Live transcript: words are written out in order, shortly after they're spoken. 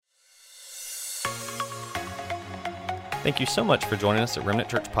Thank you so much for joining us at Remnant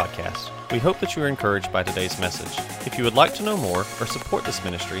Church Podcast. We hope that you are encouraged by today's message. If you would like to know more or support this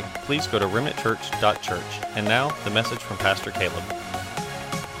ministry, please go to remnantchurch.church. And now, the message from Pastor Caleb.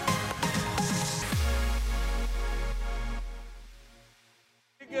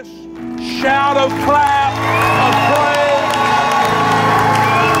 Biggest shout of clap of praise.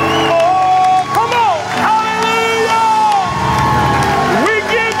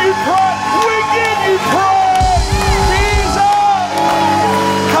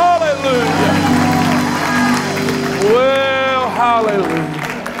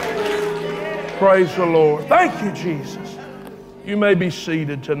 Praise the Lord. Thank you, Jesus. You may be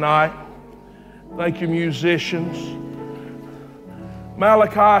seated tonight. Thank you, musicians.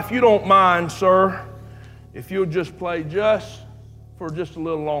 Malachi, if you don't mind, sir, if you'll just play for just a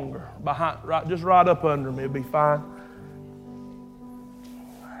little longer, just right up under me, it'll be fine.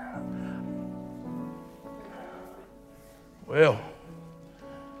 Well,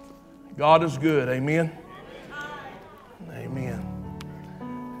 God is good. Amen. Amen.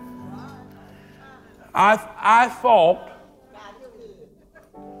 I thought,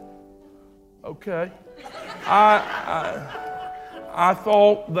 okay, I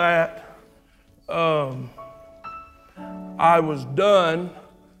thought that I was done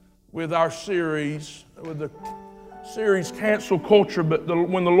with our series, with the series Cancel Culture, but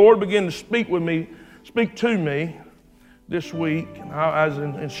when the Lord began to speak to me this week, as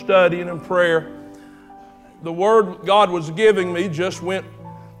in studying and prayer, the word God was giving me just went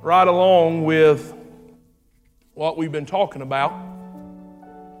right along with what we've been talking about.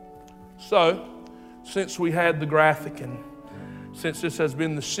 So, since we had the graphic and since this has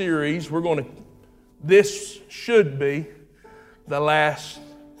been the series, this should be the last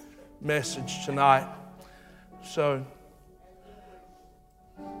message tonight. So,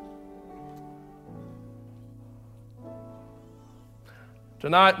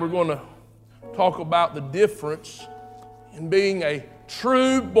 tonight we're going to talk about the difference in being a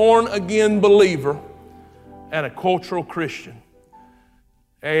true born-again believer and a cultural Christian.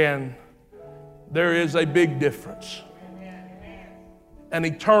 And there is a big difference, an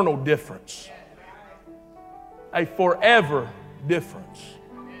eternal difference, a forever difference.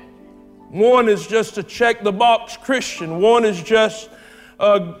 One is just a check-the-box Christian. One is just,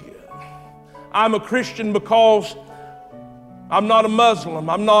 I'm a Christian because I'm not a Muslim,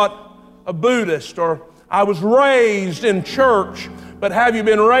 I'm not a Buddhist, or I was raised in church. But have you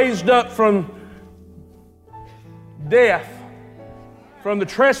been raised up from death, from the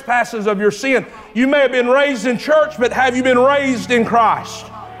trespasses of your sin? You may have been raised in church, but have you been raised in Christ,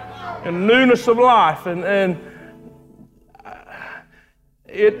 in newness of life? And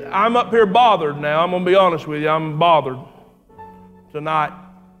I'm up here bothered now. I'm going to be honest with you. I'm bothered tonight.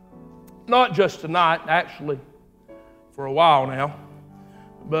 Not just tonight, actually, for a while now.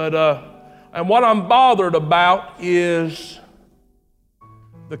 But and what I'm bothered about is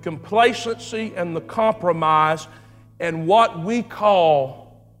the complacency and the compromise and what we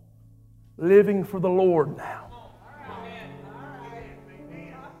call living for the Lord now.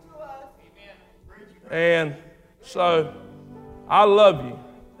 And so I love you,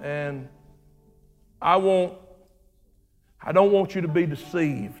 and I don't want you to be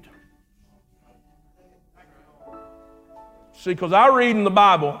deceived. See, because I read in the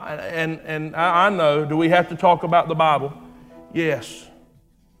Bible, and I know, do we have to talk about the Bible? Yes.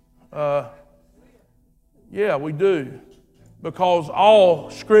 Yeah, we do. Because all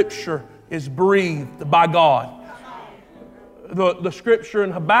Scripture is breathed by God. The Scripture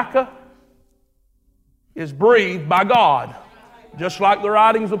in Habakkuk is breathed by God. Just like the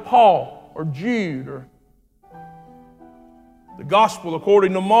writings of Paul or Jude or the Gospel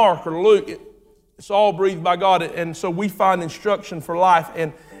according to Mark or Luke. It's all breathed by God. And so we find instruction for life.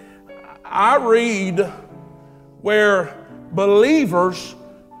 And I read where believers,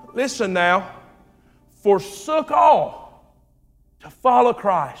 listen now, forsook all to follow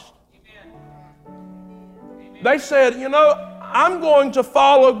Christ. Amen. They said, I'm going to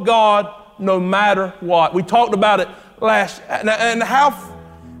follow God no matter what. We talked about it last, and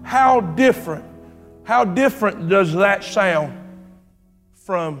how different does that sound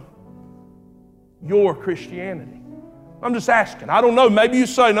from your Christianity? I'm just asking. I don't know. Maybe you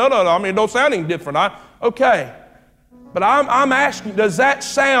say, no. I mean, it don't sound any different. Okay. But I'm asking, does that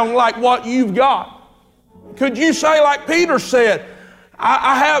sound like what you've got? Could you say like Peter said,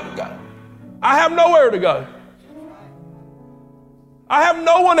 I have nowhere to go. I have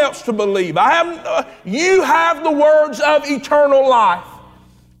no one else to believe. You have the words of eternal life.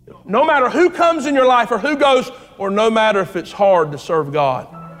 No matter who comes in your life or who goes, or no matter if it's hard to serve God.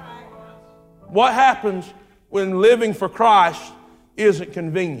 What happens when living for Christ isn't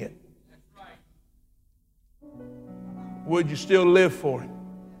convenient? Would you still live for Him?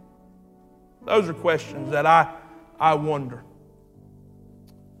 Those are questions that I wonder.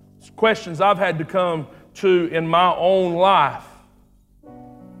 It's questions I've had to come to in my own life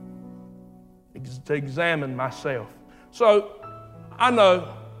to examine myself. So I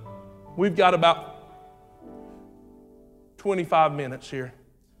know we've got about 25 minutes here.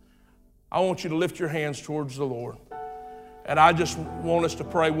 I want you to lift your hands towards the Lord. And I just want us to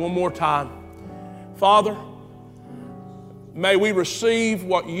pray one more time. Father, may we receive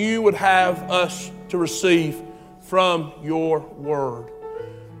what you would have us to receive from your word.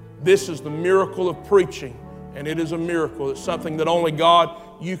 This is the miracle of preaching, and it is a miracle. It's something that only God,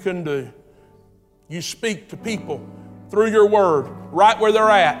 you can do. You speak to people through your word, right where they're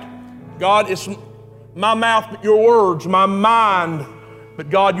at. God, it's my mouth, but your words, my mind, but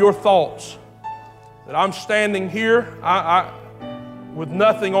God, your thoughts. That I'm standing here with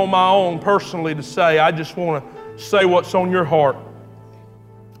nothing on my own personally to say. I just want to say what's on your heart.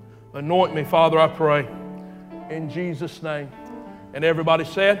 Anoint me, Father, I pray, in Jesus' name. And everybody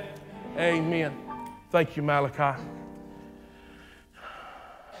said, amen. Thank you, Malachi.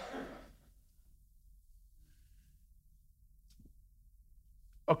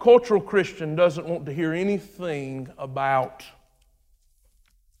 A cultural Christian doesn't want to hear anything about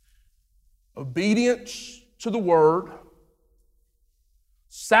obedience to the word,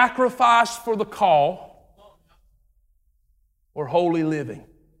 sacrifice for the call, or holy living.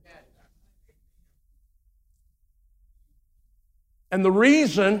 And the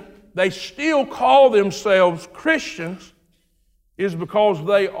reason they still call themselves Christians is because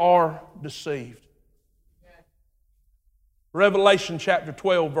they are deceived. Revelation chapter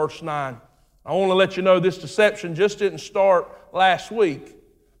 12, verse 9. I want to let you know this deception just didn't start last week,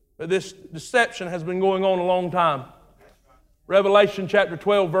 but this deception has been going on a long time. Revelation chapter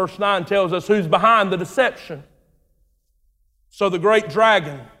 12, verse 9 tells us who's behind the deception. So the great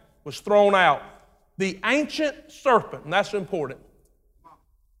dragon was thrown out, the ancient serpent, and that's important,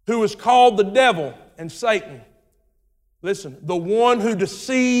 who is called the devil and Satan. Listen, the one who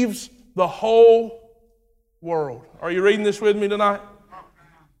deceives the whole world. Are you reading this with me tonight?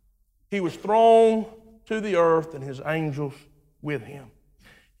 He was thrown to the earth and his angels with him.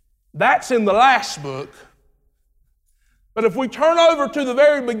 That's in the last book. But if we turn over to the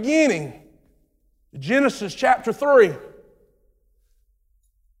very beginning, Genesis chapter 3,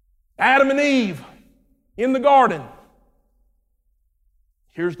 Adam and Eve in the garden.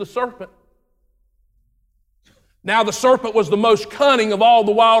 Here's the serpent. Now the serpent was the most cunning of all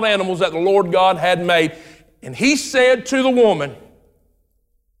the wild animals that the Lord God had made. And he said to the woman,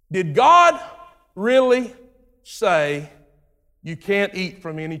 did God really say you can't eat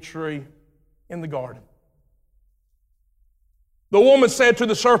from any tree in the garden? The woman said to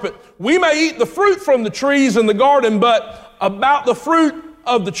the serpent, we may eat the fruit from the trees in the garden, but about the fruit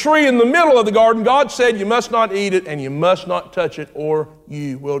of the tree in the middle of the garden, God said you must not eat it and you must not touch it or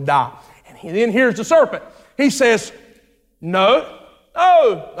you will die. And then here's the serpent. He says, no,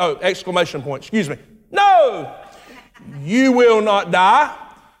 exclamation point, excuse me. No, you will not die,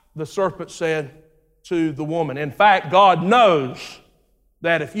 the serpent said to the woman. In fact, God knows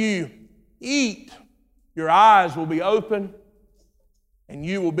that if you eat, your eyes will be open and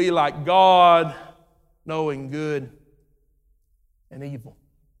you will be like God, knowing good and evil.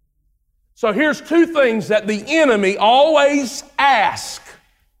 So here's two things that the enemy always asks.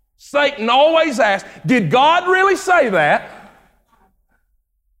 Satan always asks, did God really say that?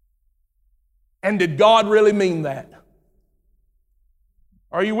 And did God really mean that?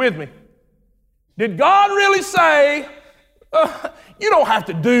 Are you with me? Did God really say, you don't have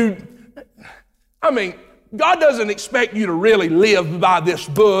to do, God doesn't expect you to really live by this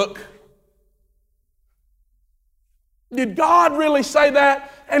book. Did God really say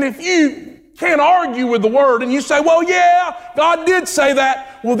that? And if you can't argue with the word and you say, well, yeah, God did say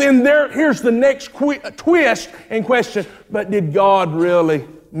that, well, then here's the next twist and question, but did God really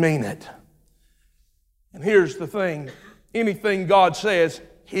mean it? And here's the thing, anything God says,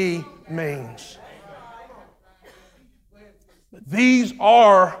 He means. But these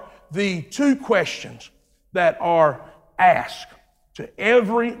are the two questions that are asked to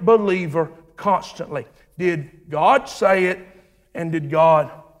every believer constantly. Did God say it and did God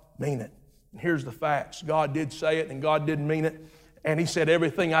mean it? And here's the facts. God did say it and God did mean it. And He said,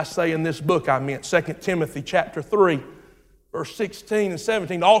 everything I say in this book I meant. 2 Timothy chapter 3. Verse 16 and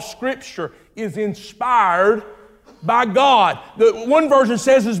 17, all Scripture is inspired by God. The one version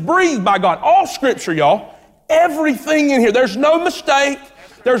says is breathed by God. All Scripture, y'all. Everything in here. There's no mistake.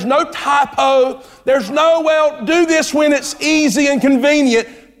 There's no typo. There's no, well, do this when it's easy and convenient.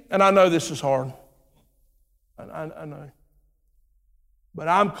 And I know this is hard. I know. But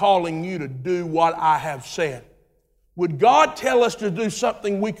I'm calling you to do what I have said. Would God tell us to do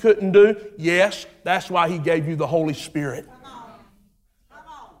something we couldn't do? Yes. That's why He gave you the Holy Spirit.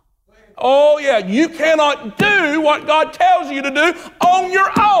 Oh yeah, you cannot do what God tells you to do on your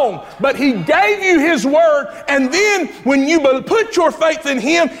own. But He gave you His Word, and then when you put your faith in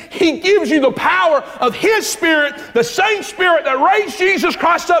Him, He gives you the power of His Spirit, the same Spirit that raised Jesus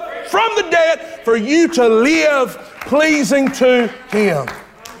Christ up from the dead, for you to live pleasing to Him.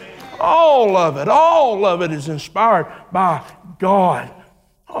 All of it is inspired by God.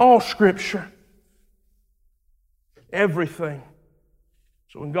 All Scripture. Everything.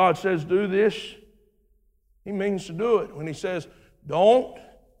 So when God says do this, He means to do it. When He says don't,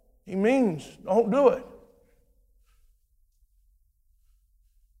 He means don't do it.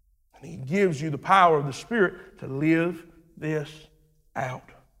 And He gives you the power of the Spirit to live this out.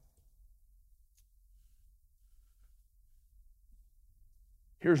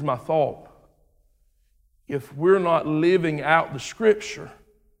 Here's my thought. If we're not living out the Scripture,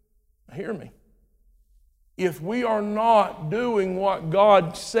 hear me. If we are not doing what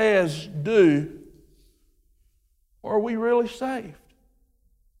God says do, are we really saved?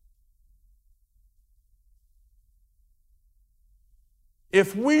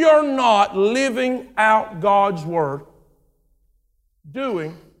 If we are not living out God's Word,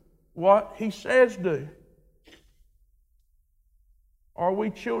 doing what He says do, are we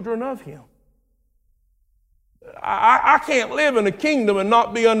children of Him? I can't live in a kingdom and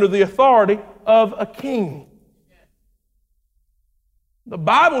not be under the authority of a king. The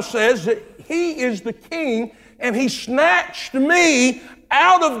Bible says that He is the King, and He snatched me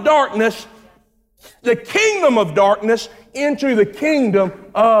out of darkness, the kingdom of darkness, into the kingdom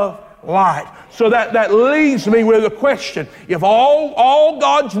of light. So that leaves me with a question. If all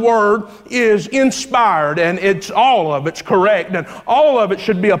God's Word is inspired, and all of it's correct, and all of it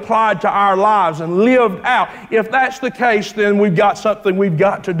should be applied to our lives and lived out, if that's the case, then we've got something we've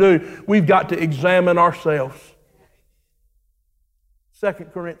got to do. We've got to examine ourselves. 2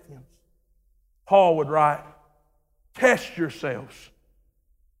 Corinthians, Paul would write, test yourselves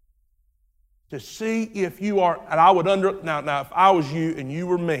to see if you are, and I would now if I was you and you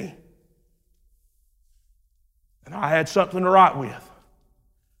were me, and I had something to write with,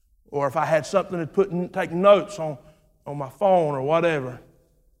 or if I had something to take notes on my phone or whatever,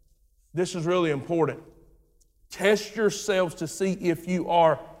 this is really important. Test yourselves to see if you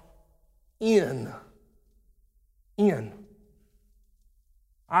are in.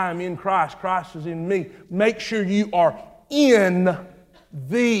 I am in Christ. Christ is in me. Make sure you are in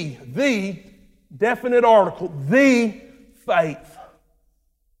the definite article, the faith.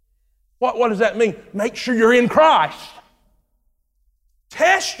 What does that mean? Make sure you're in Christ.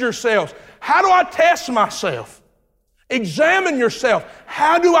 Test yourselves. How do I test myself? Examine yourself.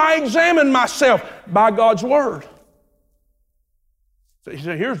 How do I examine myself? By God's Word. So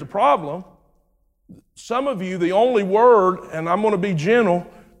here's the problem. Some of you, the only word, and I'm going to be gentle,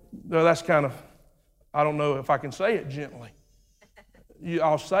 though that's kind of, I don't know if I can say it gently.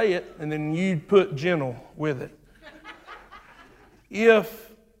 I'll say it, and then you put gentle with it.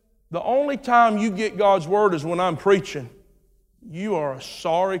 If the only time you get God's Word is when I'm preaching, you are a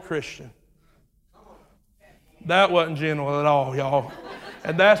sorry Christian. That wasn't gentle at all, y'all.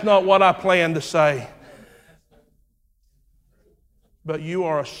 And that's not what I planned to say. But you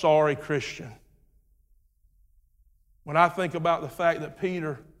are a sorry Christian. When I think about the fact that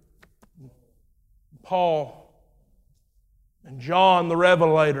Peter, Paul, and John the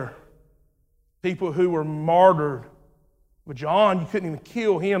Revelator, people who were martyred, but John, you couldn't even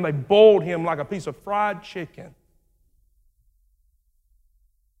kill him. They boiled him like a piece of fried chicken.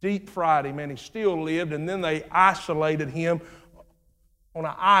 Deep fried him, and he still lived, and then they isolated him on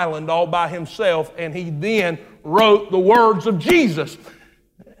an island all by himself, and he then wrote the words of Jesus.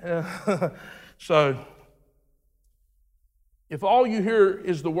 So, if all you hear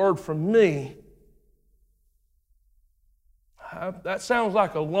is the word from me, that sounds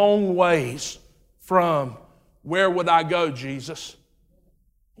like a long ways from where would I go, Jesus?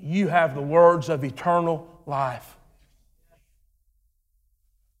 You have the words of eternal life.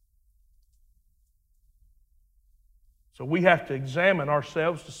 So we have to examine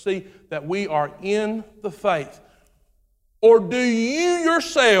ourselves to see that we are in the faith. Or do you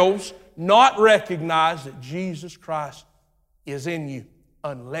yourselves not recognize that Jesus Christ is in you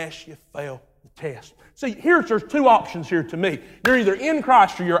unless you fail the test? See, there's two options here to me. You're either in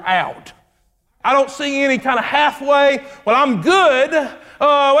Christ or you're out. I don't see any kind of halfway, well, I'm good.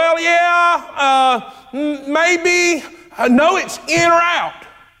 Maybe. No, it's in or out.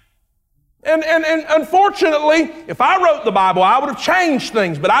 And unfortunately, if I wrote the Bible, I would have changed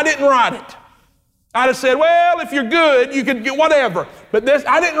things, but I didn't write it. I'd have said, well, if you're good, you could get whatever. But this,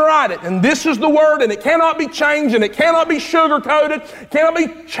 I didn't write it. And this is the Word, and it cannot be changed, and it cannot be sugar-coated. It cannot be,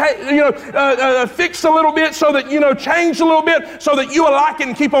 fixed a little bit so that, changed a little bit so that you will like it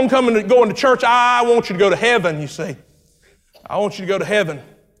and keep on going to church. I want you to go to heaven, you see. I want you to go to heaven.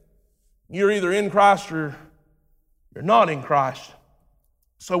 You're either in Christ or you're not in Christ.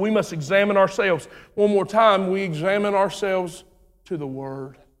 So we must examine ourselves. One more time, we examine ourselves to the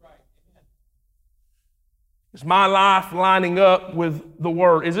Word. Is my life lining up with the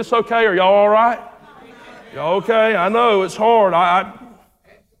Word? Is this okay? Are y'all all right? Y'all okay? I know it's hard.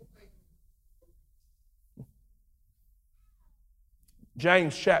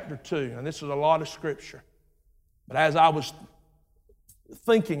 James chapter 2, and this is a lot of Scripture. But as I was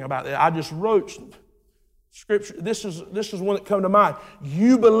thinking about it, I just wrote Scripture. This is one that came to mind.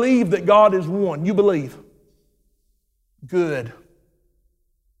 You believe that God is one. You believe. Good.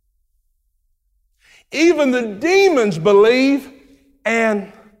 Even the demons believe,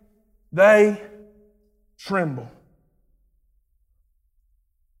 and they tremble.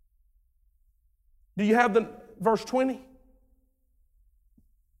 Do you have the verse 20?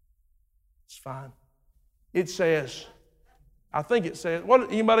 It's fine. It says, I think it says,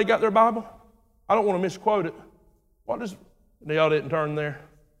 anybody got their Bible? I don't want to misquote it. Y'all didn't turn there.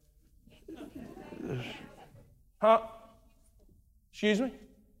 Huh? Excuse me?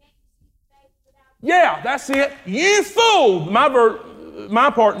 Yeah, that's it. You fool.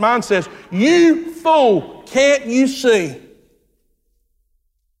 Mine says, you fool, can't you see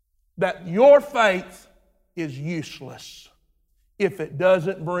that your faith is useless if it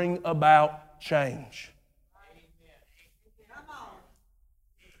doesn't bring about change?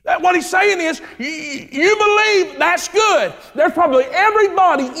 What he's saying is, you believe, that's good. There's probably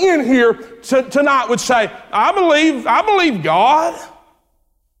everybody in here tonight would say, I believe God.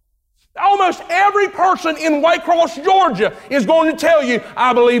 Almost every person in Waycross, Georgia is going to tell you,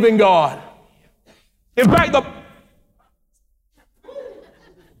 I believe in God. In fact,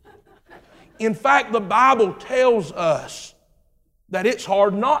 the Bible tells us that it's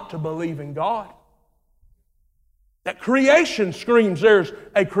hard not to believe in God. That creation screams there's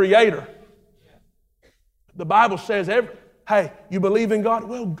a creator. The Bible says, hey, you believe in God?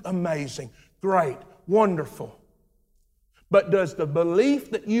 Well, amazing, great, wonderful. But does the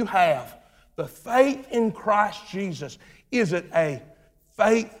belief that you have, the faith in Christ Jesus, is it a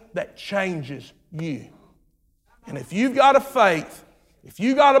faith that changes you? And if you've got a faith, if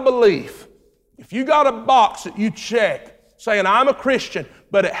you got a belief, if you got a box that you check saying, I'm a Christian,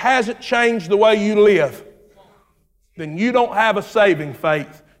 but it hasn't changed the way you live, then you don't have a saving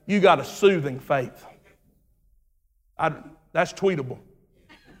faith. You got a soothing faith. That's tweetable.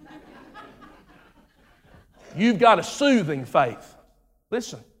 You've got a soothing faith.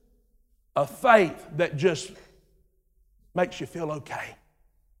 Listen, a faith that just makes you feel okay.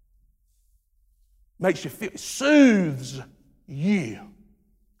 Makes you feel, soothes you.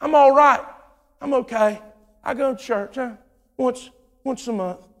 I'm all right. I'm okay. I go to church once a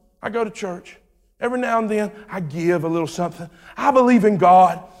month. I go to church. Every now and then I give a little something. I believe in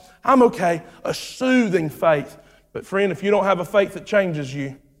God. I'm okay. A soothing faith. But friend, if you don't have a faith that changes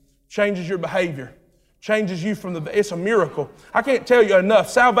you, changes your behavior, changes you it's a miracle. I can't tell you enough.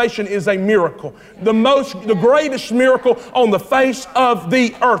 Salvation is a miracle. The greatest miracle on the face of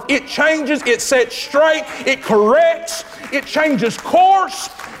the earth. It changes, it sets straight, it corrects, it changes course.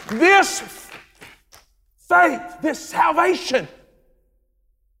 This faith, this salvation,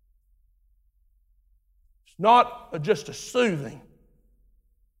 it's not just a soothing,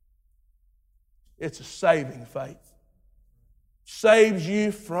 it's a saving faith. Saves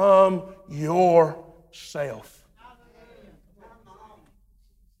you from yourself.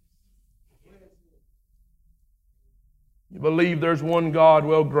 You believe there's one God?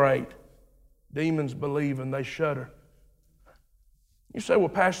 Well, great. Demons believe and they shudder. You say, well,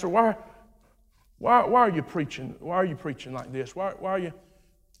 Pastor, why are you preaching? Why are you preaching like this? Why are you?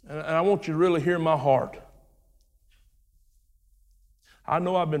 And I want you to really hear my heart. I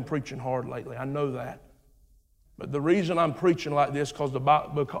know I've been preaching hard lately. I know that. But the reason I'm preaching like this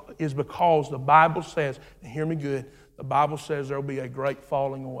is because the Bible says, and hear me good, the Bible says there will be a great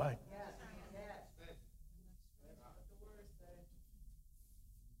falling away.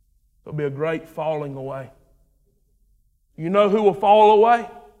 There'll be a great falling away. You know who will fall away?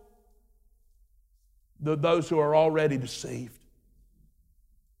 Those who are already deceived.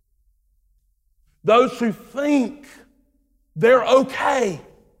 Those who think they're okay.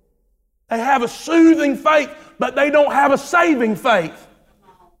 They have a soothing faith, but they don't have a saving faith.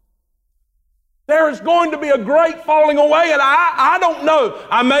 There is going to be a great falling away, and I don't know.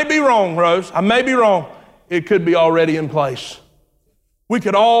 I may be wrong, Rose. I may be wrong. It could be already in place. We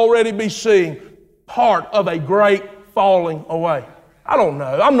could already be seeing part of a great falling away. I don't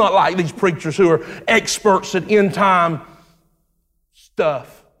know. I'm not like these preachers who are experts at end time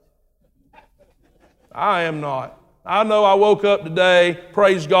stuff. I am not. I know I woke up today,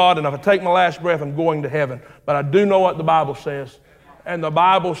 praise God, and if I take my last breath, I'm going to heaven. But I do know what the Bible says. And the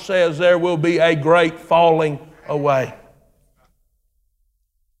Bible says there will be a great falling away.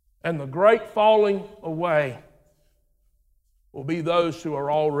 And the great falling away will be those who are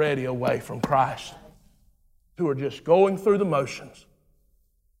already away from Christ, who are just going through the motions,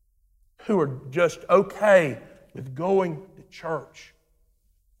 who are just okay with going to church.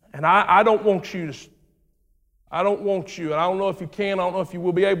 And I don't want you, and I don't know if you can, I don't know if you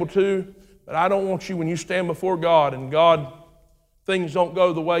will be able to, but I don't want you when you stand before God and God, things don't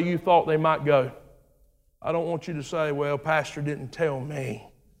go the way you thought they might go. I don't want you to say, well, Pastor didn't tell me.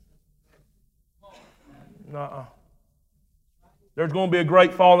 Nuh-uh. There's going to be a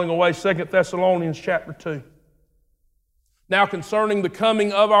great falling away, 2 Thessalonians chapter 2. Now concerning the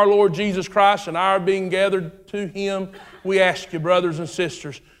coming of our Lord Jesus Christ and our being gathered to Him, we ask you, brothers and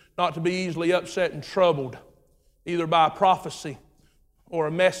sisters, not to be easily upset and troubled, either by a prophecy or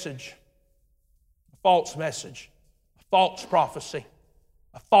a message, a false message, a false prophecy,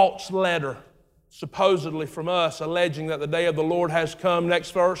 a false letter, supposedly from us, alleging that the day of the Lord has come,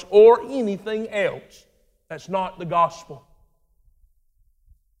 next verse, or anything else. That's not the gospel.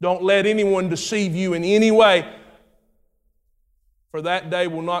 Don't let anyone deceive you in any way, for that day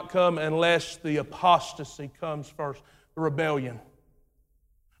will not come unless the apostasy comes first, the rebellion,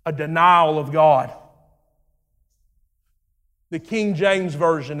 a denial of God. The King James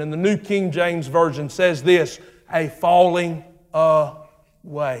Version and the New King James Version says this, a falling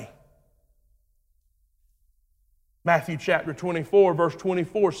away. Matthew chapter 24, verse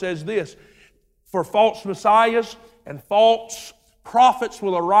 24 says this, for false messiahs and false prophets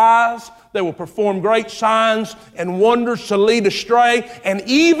will arise. They will perform great signs and wonders to lead astray. And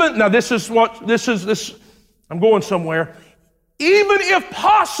even, now this is, I'm going somewhere. Even if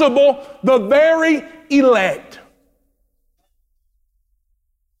possible, the very elect.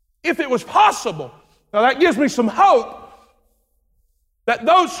 If it was possible. Now that gives me some hope that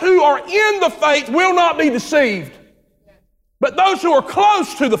those who are in the faith will not be deceived. But those who are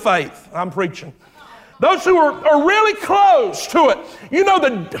close to the faith, I'm preaching, those who are really close to it, you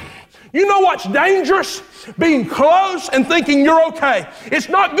know what's dangerous? Being close and thinking you're okay. It's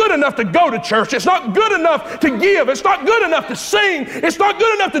not good enough to go to church. It's not good enough to give. It's not good enough to sing. It's not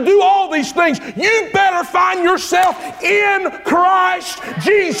good enough to do all these things. You better find yourself in Christ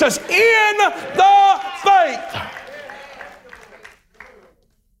Jesus, in the faith.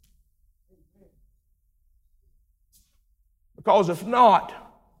 Because if not,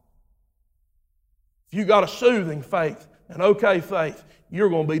 if you got a soothing faith, an okay faith, you're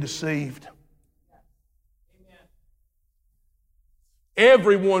going to be deceived. Amen.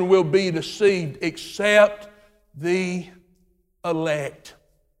 Everyone will be deceived except the elect.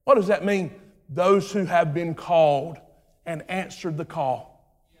 What does that mean? Those who have been called and answered the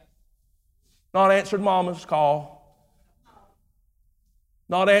call. Not answered mama's call.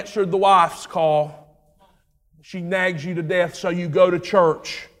 Not answered the wife's call. She nags you to death, so you go to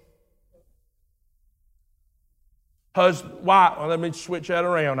church. Wife, well, let me switch that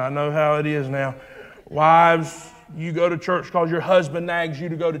around. I know how it is now. Wives, you go to church because your husband nags you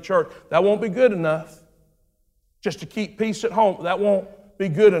to go to church. That won't be good enough. Just to keep peace at home, that won't be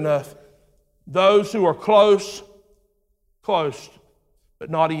good enough. Those who are close, but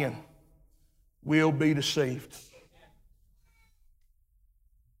not in, will be deceived.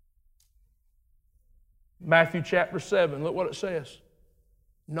 Matthew chapter 7, look what it says.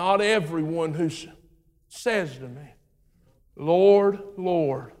 Not everyone who says to me, Lord,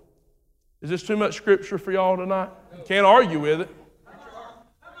 Lord. Is this too much scripture for y'all tonight? Can't argue with it.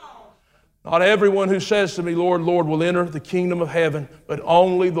 Not everyone who says to me, Lord, Lord, will enter the kingdom of heaven, but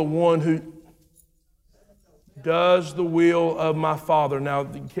only the one who does the will of my Father. Now,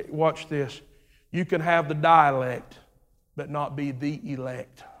 watch this. You can have the dialect, but not be the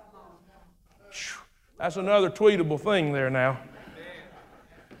elect. That's another tweetable thing there now.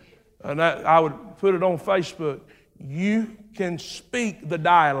 And I would put it on Facebook. You can speak the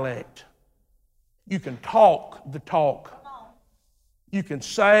dialect. You can talk the talk. You can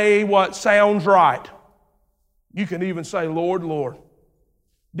say what sounds right. You can even say, Lord, Lord.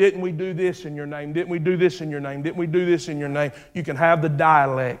 Didn't we do this in your name? Didn't we do this in your name? Didn't we do this in your name? You can have the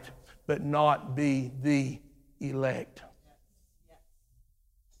dialect, but not be the elect.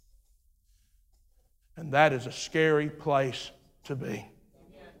 And that is a scary place to be.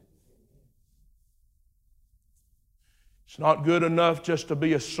 It's not good enough just to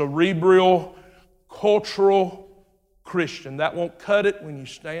be a cerebral, cultural Christian. That won't cut it when you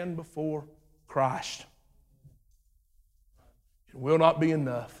stand before Christ. It will not be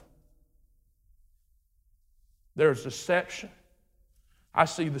enough. There's deception. I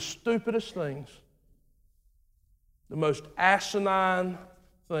see the stupidest things, the most asinine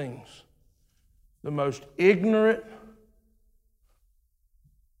things, the most ignorant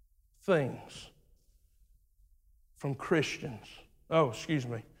things from Christians.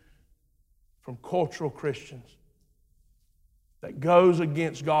 From cultural Christians that goes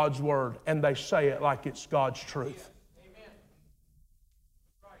against God's Word, and they say it like it's God's truth. Amen.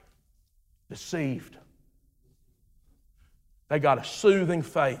 Deceived. They got a soothing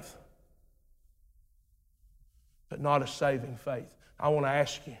faith, but not a saving faith. I want to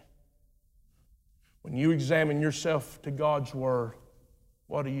ask you, when you examine yourself to God's Word,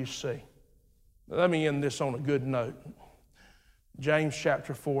 what do you see? Let me end this on a good note. James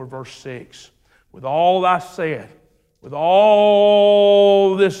chapter 4, verse 6. With all I said, with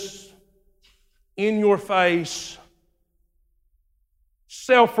all this in your face,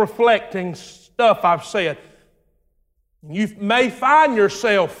 self-reflecting stuff I've said, you may find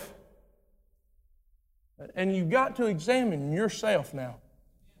yourself, and you've got to examine yourself now.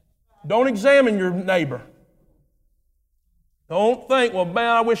 Don't examine your neighbor. Don't think, well, man,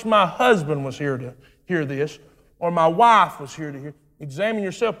 I wish my husband was here to hear this, or my wife was here to hear. Examine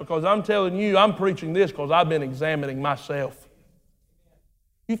yourself, because I'm telling you, I'm preaching this because I've been examining myself.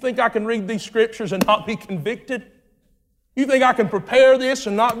 You think I can read these scriptures and not be convicted? You think I can prepare this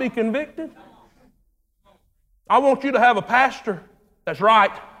and not be convicted? I want you to have a pastor that's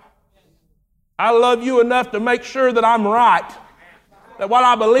right. I love you enough to make sure that I'm right, that what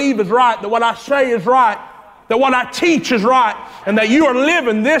I believe is right, that what I say is right, that what I teach is right, and that you are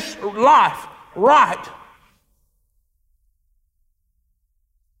living this life right.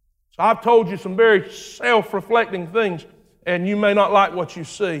 So I've told you some very self-reflecting things, and you may not like what you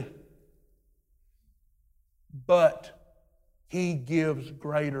see. But He gives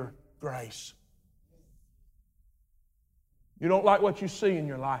greater grace. You don't like what you see in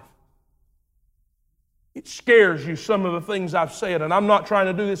your life. It scares you, some of the things I've said, and I'm not trying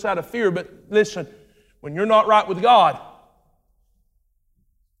to do this out of fear, but listen, when you're not right with God,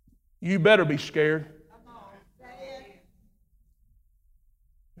 you better be scared.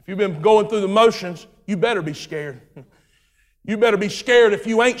 If you've been going through the motions, you better be scared. You better be scared if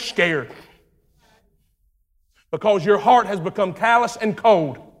you ain't scared, because your heart has become callous and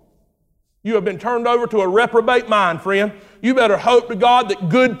cold. You have been turned over to a reprobate mind, friend. You better hope to God that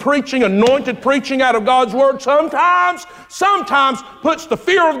good preaching, anointed preaching out of God's Word sometimes puts the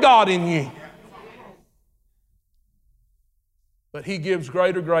fear of God in you. But He gives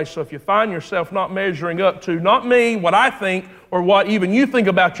greater grace. So if you find yourself not measuring up to, not me, what I think, or what even you think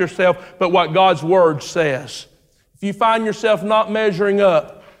about yourself, but what God's Word says. If you find yourself not measuring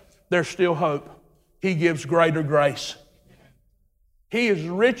up, there's still hope. He gives greater grace. He is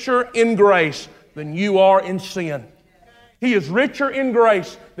richer in grace than you are in sin. He is richer in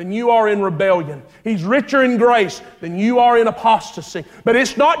grace than you are in rebellion. He's richer in grace than you are in apostasy. But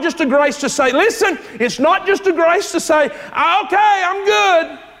it's not just a grace to say, listen, it's not just a grace to say, okay, I'm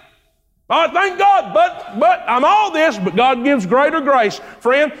good. Oh, thank God, but I'm all this, but God gives greater grace.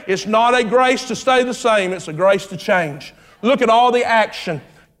 Friend, it's not a grace to stay the same, it's a grace to change. Look at all the action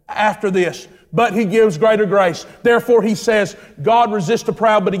after this. But He gives greater grace. Therefore, He says, God resists the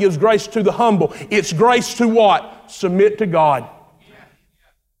proud, but He gives grace to the humble. It's grace to what? Submit to God.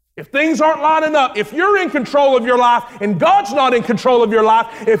 If things aren't lining up, if you're in control of your life and God's not in control of your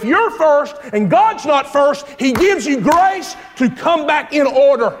life, if you're first and God's not first, He gives you grace to come back in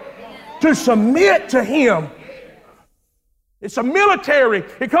order, to submit to Him. It's a military,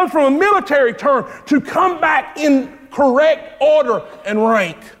 it comes from a military term, to come back in correct order and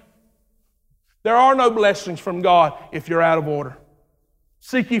rank. There are no blessings from God if you're out of order.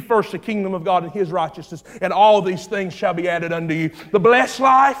 Seek ye first the kingdom of God and His righteousness, and all these things shall be added unto you. The blessed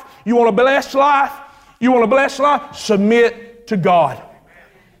life, you want a blessed life? You want a blessed life? Submit to God.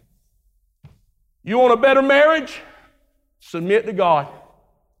 You want a better marriage? Submit to God.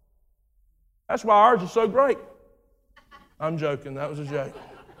 That's why ours is so great. I'm joking, that was a joke.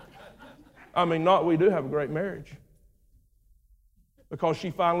 I mean, we do have a great marriage, because she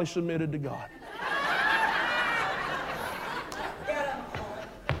finally submitted to God.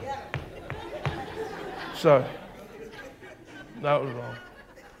 So, that was wrong.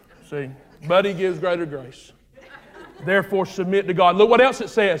 See, but He gives greater grace. Therefore, submit to God. Look what else it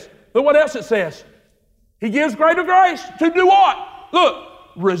says. Look what else it says. He gives greater grace to do what? Look,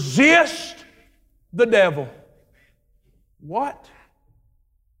 resist the devil. What?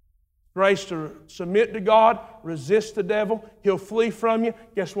 Grace to submit to God, resist the devil. He'll flee from you.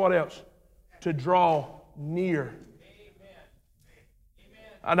 Guess what else? To draw near.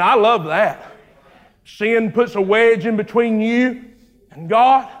 And I love that. Sin puts a wedge in between you and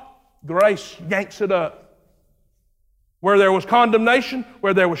God. Grace yanks it up. Where there was condemnation,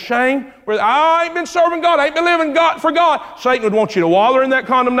 where there was shame, where I ain't been serving God, I ain't been living God for God, Satan would want you to wallow in that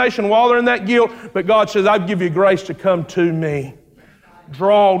condemnation, wallow in that guilt, but God says, I give you grace to come to me.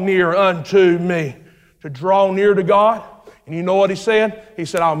 Draw near unto me. To draw near to God. And you know what He said? He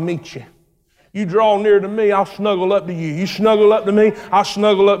said, I'll meet you. You draw near to me, I'll snuggle up to you. You snuggle up to me, I'll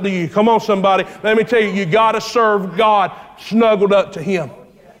snuggle up to you. Come on, somebody. Let me tell you, you got to serve God snuggled up to Him.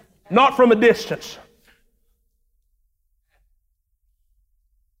 Not from a distance.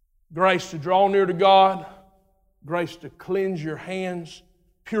 Grace to draw near to God. Grace to cleanse your hands.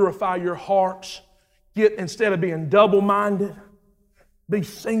 Purify your hearts. Instead of being double-minded, be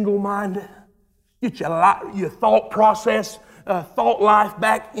single-minded. Get your thought process, thought life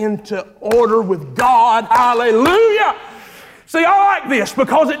back into order with God. Hallelujah. See, I like this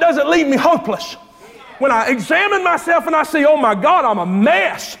because it doesn't leave me hopeless. When I examine myself and I see, oh my God, I'm a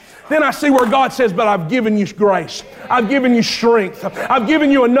mess, then I see where God says, but I've given you grace. I've given you strength. I've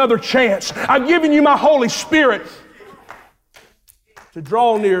given you another chance. I've given you my Holy Spirit to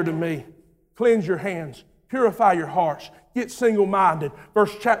draw near to me. Cleanse your hands. Purify your hearts. Get single-minded.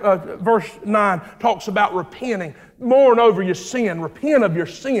 Verse 9 talks about repenting. Mourn over your sin. Repent of your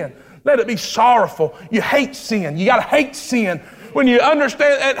sin. Let it be sorrowful. You hate sin. You got to hate sin. When you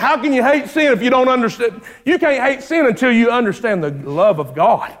understand, how can you hate sin if you don't understand? You can't hate sin until you understand the love of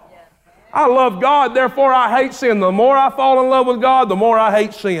God. I love God, therefore I hate sin. The more I fall in love with God, the more I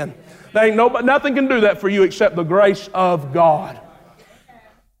hate sin. There ain't nothing can do that for you except the grace of God.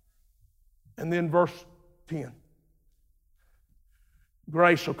 And then verse 10.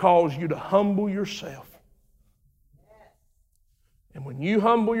 Grace will cause you to humble yourself. And when you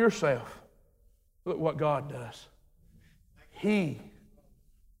humble yourself, look what God does. He,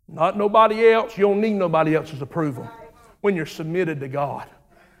 not nobody else, you don't need nobody else's approval when you're submitted to God.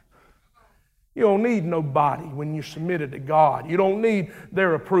 You don't need nobody when you're submitted to God. You don't need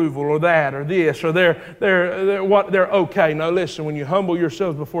their approval or that or this or they're okay. No, listen, when you humble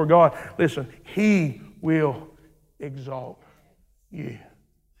yourselves before God, listen, He will exalt you.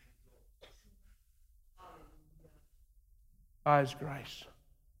 By His grace.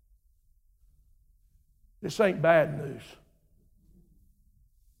 This ain't bad news.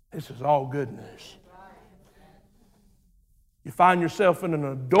 This is all good news. You find yourself in an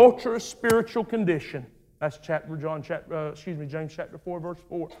adulterous spiritual condition. That's James chapter 4, verse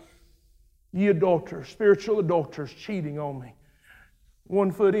 4. Ye adulterers, spiritual adulterers, cheating on me.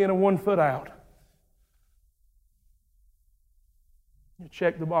 1 foot in and 1 foot out. You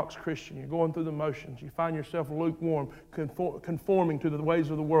check the box Christian. You're going through the motions. You find yourself lukewarm, conforming to the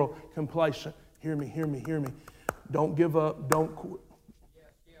ways of the world, complacent. Hear me, hear me, hear me. Don't give up. Don't quit.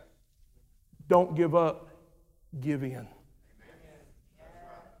 Don't give up. Give in.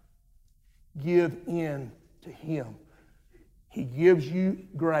 Give in to Him. He gives you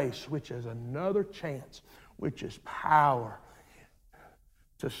grace, which is another chance, which is power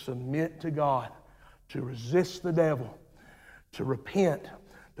to submit to God, to resist the devil, to repent,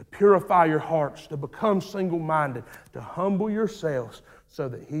 to purify your hearts, to become single-minded, to humble yourselves so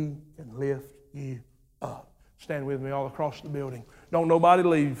that He can lift you up. Stand with me all across the building. Don't nobody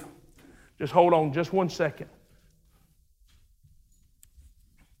leave. Just hold on just 1 second.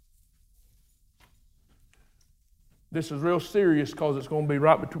 This is real serious because it's going to be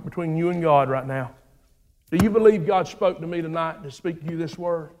right between you and God right now. Do you believe God spoke to me tonight to speak to you this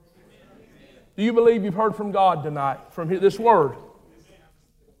word? Do you believe you've heard from God tonight, from this word?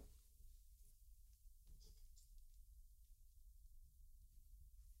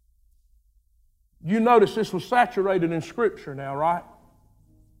 You notice this was saturated in Scripture now, right?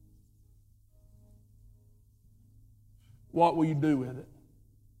 What will you do with it?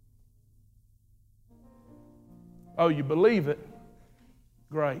 Oh, you believe it?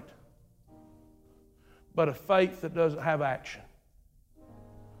 Great. But a faith that doesn't have action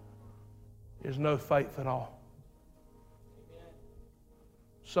is no faith at all.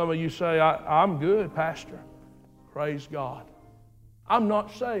 Some of you say, I'm good, Pastor. Praise God. I'm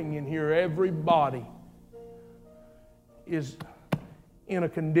not saying in here everybody is in a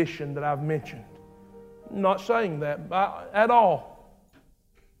condition that I've mentioned. I'm not saying that at all.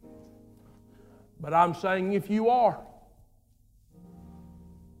 But I'm saying if you are.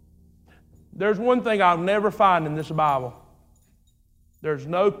 There's one thing I'll never find in this Bible. There's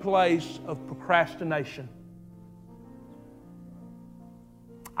no place of procrastination.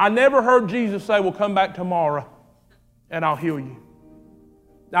 I never heard Jesus say, well, come back tomorrow and I'll heal you.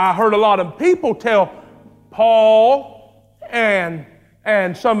 Now, I heard a lot of people tell Paul and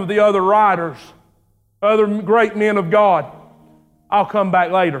some of the other writers, other great men of God, I'll come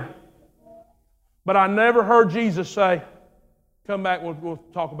back later. But I never heard Jesus say, come back, we'll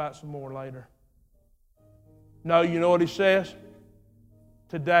talk about some more later. No, you know what He says?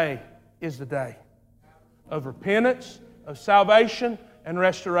 Today is the day of repentance, of salvation, and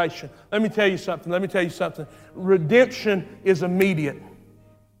restoration. Let me tell you something. Redemption is immediate.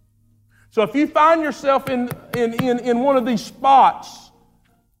 So if you find yourself in one of these spots,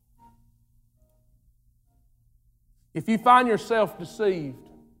 if you find yourself deceived,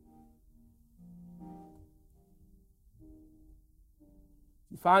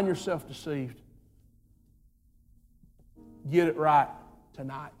 get it right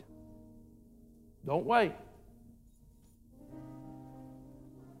tonight. Don't wait.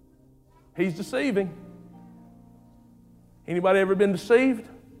 He's deceiving. Anybody ever been deceived?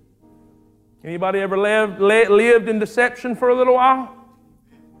 Anybody ever lived in deception for a little while?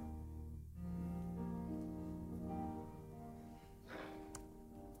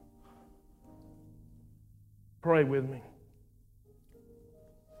 Pray with me.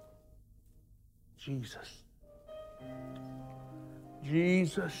 Jesus.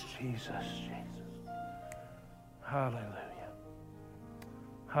 Jesus, Jesus, Jesus. Hallelujah.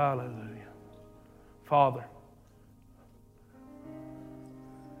 Hallelujah. Father,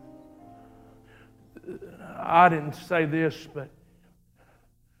 I didn't say this, but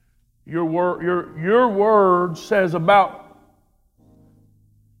your word says about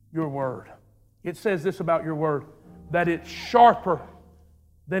your word. It says this about your word, that it's sharper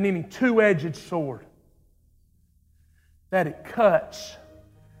than any two-edged sword, that it cuts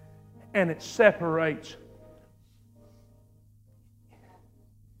and it separates.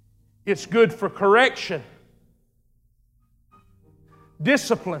 It's good for correction,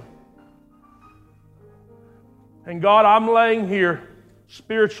 discipline. And God, I'm laying here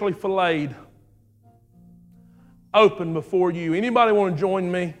spiritually filleted, open before you. Anybody want to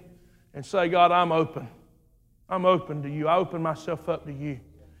join me and say, God, I'm open. I'm open to you. I open myself up to you.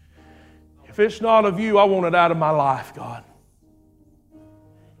 If it's not of you, I want it out of my life, God.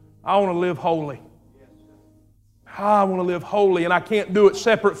 I want to live holy. I want to live holy, and I can't do it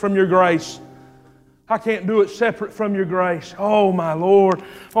separate from your grace. I can't do it separate from your grace. Oh, my Lord.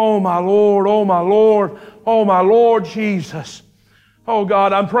 Oh, my Lord. Oh, my Lord. Oh, my Lord Jesus. Oh,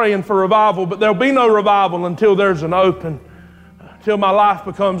 God, I'm praying for revival, but there'll be no revival until there's until my life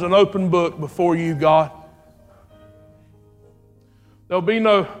becomes an open book before you, God. There'll be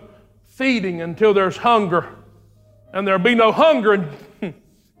no feeding until there's hunger, and there'll be no hunger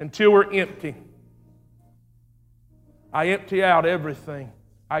until we're empty. I empty out everything.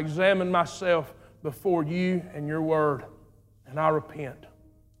 I examine myself before you and your word, and I repent.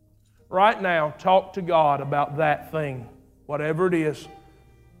 Right now, talk to God about that thing, whatever it is.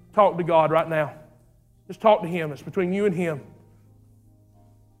 Talk to God right now. Just talk to Him. It's between you and Him.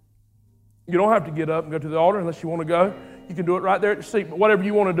 You don't have to get up and go to the altar unless you want to go. You can do it right there at the seat, but whatever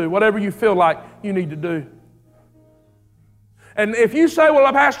you want to do, whatever you feel like you need to do. And if you say,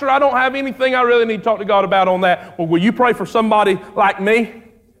 well, Pastor, I don't have anything I really need to talk to God about on that, well, will you pray for somebody like me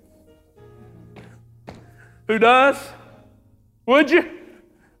who does? Would you?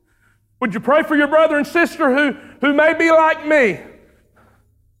 Would you pray for your brother and sister who may be like me?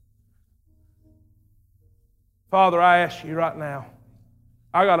 Father, I ask you right now,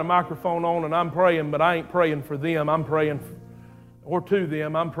 I got a microphone on and I'm praying, but I ain't praying for them. I'm praying to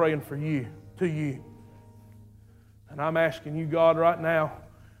them. I'm praying for you, to you. And I'm asking you, God, right now,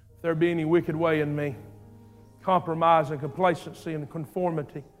 if there be any wicked way in me, compromise and complacency and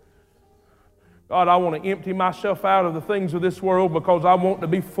conformity. God, I want to empty myself out of the things of this world because I want to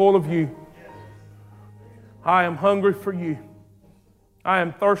be full of you. I am hungry for you. I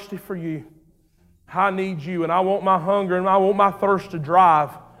am thirsty for you. I need you, and I want my hunger and I want my thirst to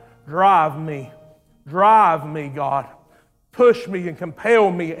drive me. Drive me, God. Push me and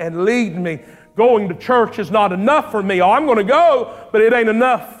compel me and lead me. Going to church is not enough for me. Oh, I'm going to go, but it ain't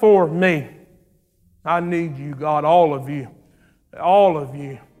enough for me. I need you, God, all of you. All of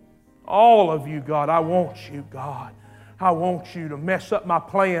you. All of you, God. I want you, God. I want you to mess up my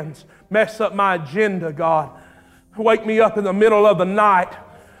plans, mess up my agenda, God. Wake me up in the middle of the night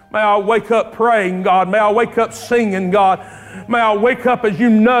May I wake up praying, God. May I wake up singing, God. May I wake up as you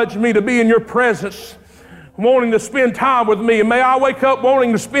nudge me to be in your presence, wanting to spend time with me. And may I wake up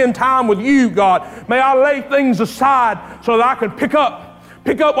wanting to spend time with you, God. May I lay things aside so that I can pick up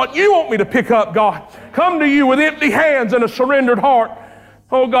what you want me to pick up, God. Come to you with empty hands and a surrendered heart.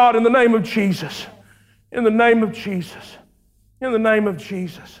 Oh, God, in the name of Jesus. In the name of Jesus. In the name of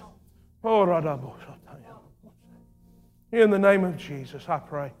Jesus. Oh, in the name of Jesus, I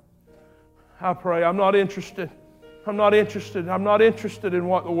pray. I pray. I'm not interested in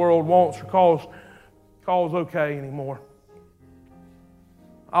what the world wants or calls okay anymore.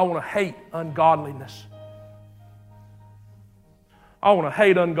 I want to hate ungodliness. I want to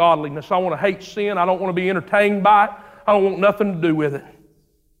hate ungodliness. I want to hate sin. I don't want to be entertained by it. I don't want nothing to do with it.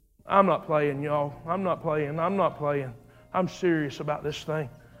 I'm not playing, y'all. I'm not playing. I'm serious about this thing.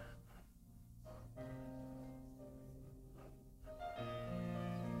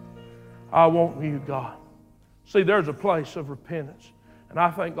 I want you, God. See, there's a place of repentance, and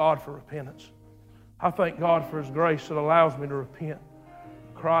I thank God for repentance. I thank God for His grace that allows me to repent,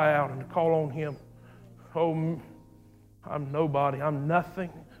 cry out, and to call on Him. Oh, I'm nobody. I'm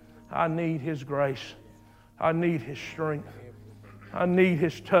nothing. I need His grace. I need His strength. I need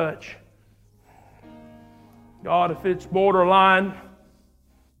His touch. God, if it's borderline,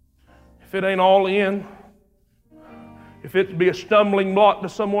 if it ain't all in, if it be a stumbling block to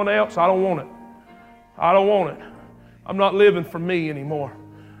someone else, I don't want it. I don't want it. I'm not living for me anymore.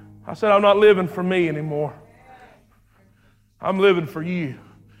 I said I'm not living for me anymore. I'm living for you.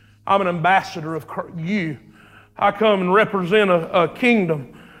 I'm an ambassador of you. I come and represent a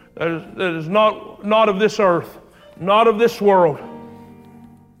kingdom that is not of this earth, not of this world.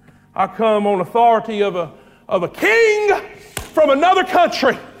 I come on authority of a king from another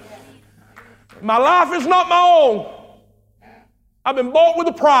country. My life is not my own. I've been bought with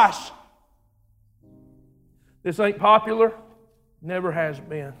a price. This ain't popular, never has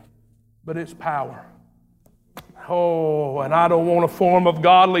been, but it's power. Oh, and I don't want a form of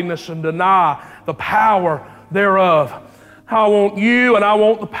godliness and deny the power thereof. I want you, and I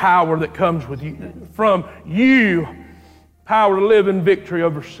want the power that comes with you, from you, power to live in victory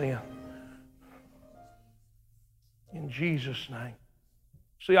over sin. In Jesus' name.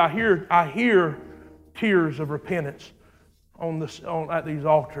 See, I hear tears of repentance at these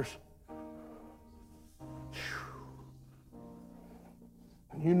altars.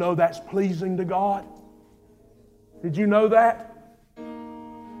 You know that's pleasing to God? Did you know that?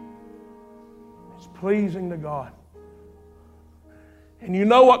 It's pleasing to God. And you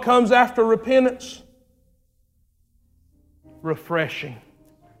know what comes after repentance? Refreshing.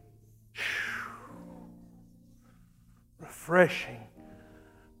 Refreshing.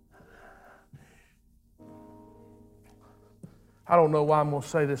 I don't know why I'm going to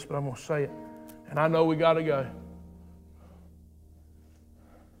say this, but I'm going to say it. And I know we got to go.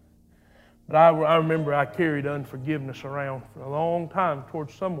 But I remember I carried unforgiveness around for a long time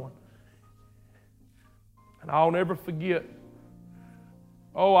towards someone. And I'll never forget.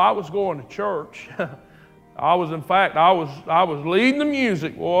 Oh, I was going to church. I was leading the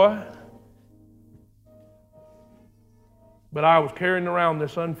music, boy. But I was carrying around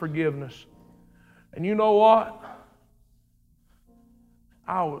this unforgiveness. And you know what?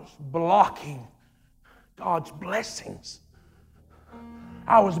 I was blocking God's blessings.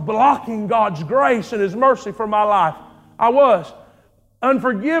 I was blocking God's grace and His mercy for my life. I was.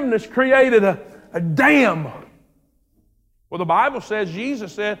 Unforgiveness created a dam. Well, the Bible says,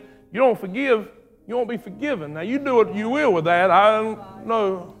 Jesus said, you don't forgive, you won't be forgiven. Now, you do what you will with that. I don't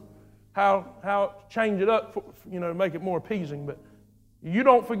know how to change it up, to make it more appeasing. But you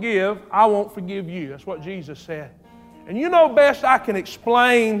don't forgive, I won't forgive you. That's what Jesus said. And you know best I can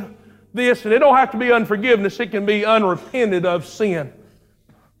explain this, and it don't have to be unforgiveness. It can be unrepented of sin.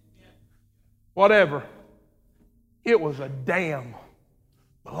 Whatever. It was a dam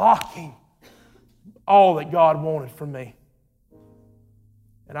blocking all that God wanted from me.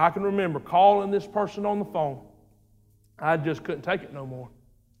 And I can remember calling this person on the phone. I just couldn't take it no more.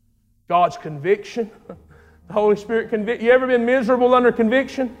 God's conviction, the Holy Spirit convict. You ever been miserable under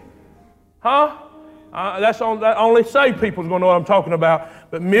conviction? Huh? That only saved people's going to know what I'm talking about.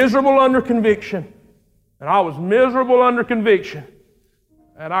 But miserable under conviction. And I was miserable under conviction.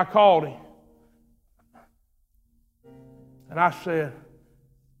 And I called him. And I said,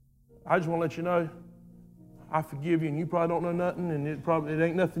 I just want to let you know, I forgive you, and you probably don't know nothing, and it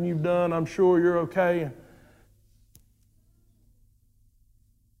ain't nothing you've done. I'm sure you're okay.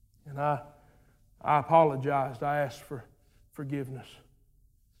 And I apologized. I asked for forgiveness.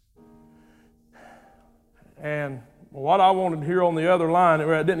 And What I wanted to hear on the other line, it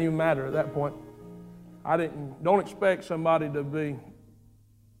didn't even matter at that point. Don't expect somebody to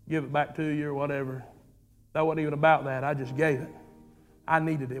give it back to you or whatever. That wasn't even about that. I just gave it. I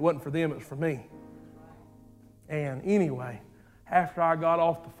needed it. It wasn't for them, it was for me. And anyway, after I got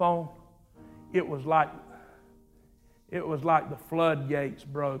off the phone, it was like the floodgates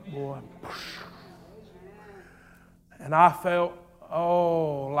broke, boy. And I felt,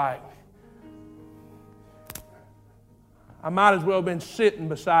 like I might as well have been sitting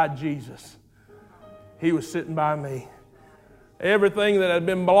beside Jesus. He was sitting by me. Everything that had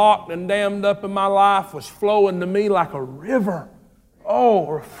been blocked and dammed up in my life was flowing to me like a river. Oh,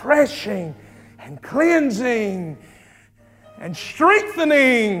 refreshing and cleansing and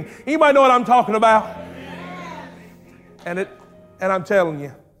strengthening. Anybody know what I'm talking about? And I'm telling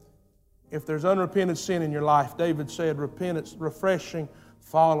you, if there's unrepented sin in your life, David said repentance, refreshing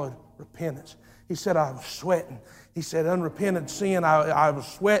followed repentance. He said, I was sweating. He said, unrepentant sin, I was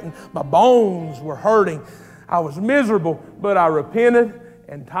sweating. My bones were hurting. I was miserable, but I repented,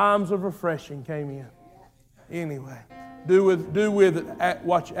 and times of refreshing came in. Anyway, do with it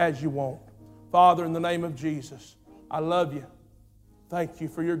as you want. Father, in the name of Jesus, I love you. Thank you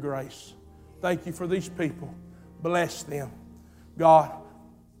for your grace. Thank you for these people. Bless them. God,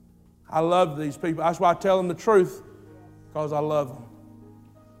 I love these people. That's why I tell them the truth, because I love them.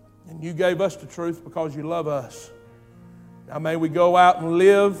 And you gave us the truth because you love us. Now may we go out and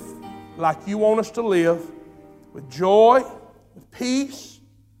live like you want us to live, with joy, with peace,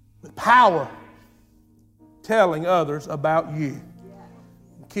 with power, telling others about you.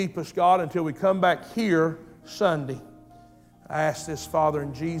 Keep us, God, until we come back here Sunday. I ask this, Father,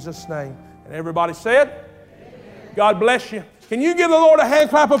 in Jesus' name. And everybody said, amen. God bless you. Can you give the Lord a hand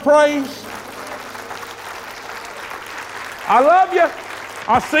clap of praise? I love you.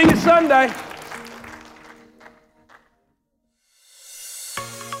 I'll see you Sunday.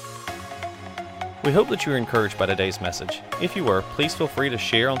 We hope that you were encouraged by today's message. If you were, please feel free to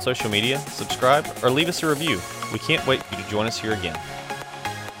share on social media, subscribe, or leave us a review. We can't wait for you to join us here again.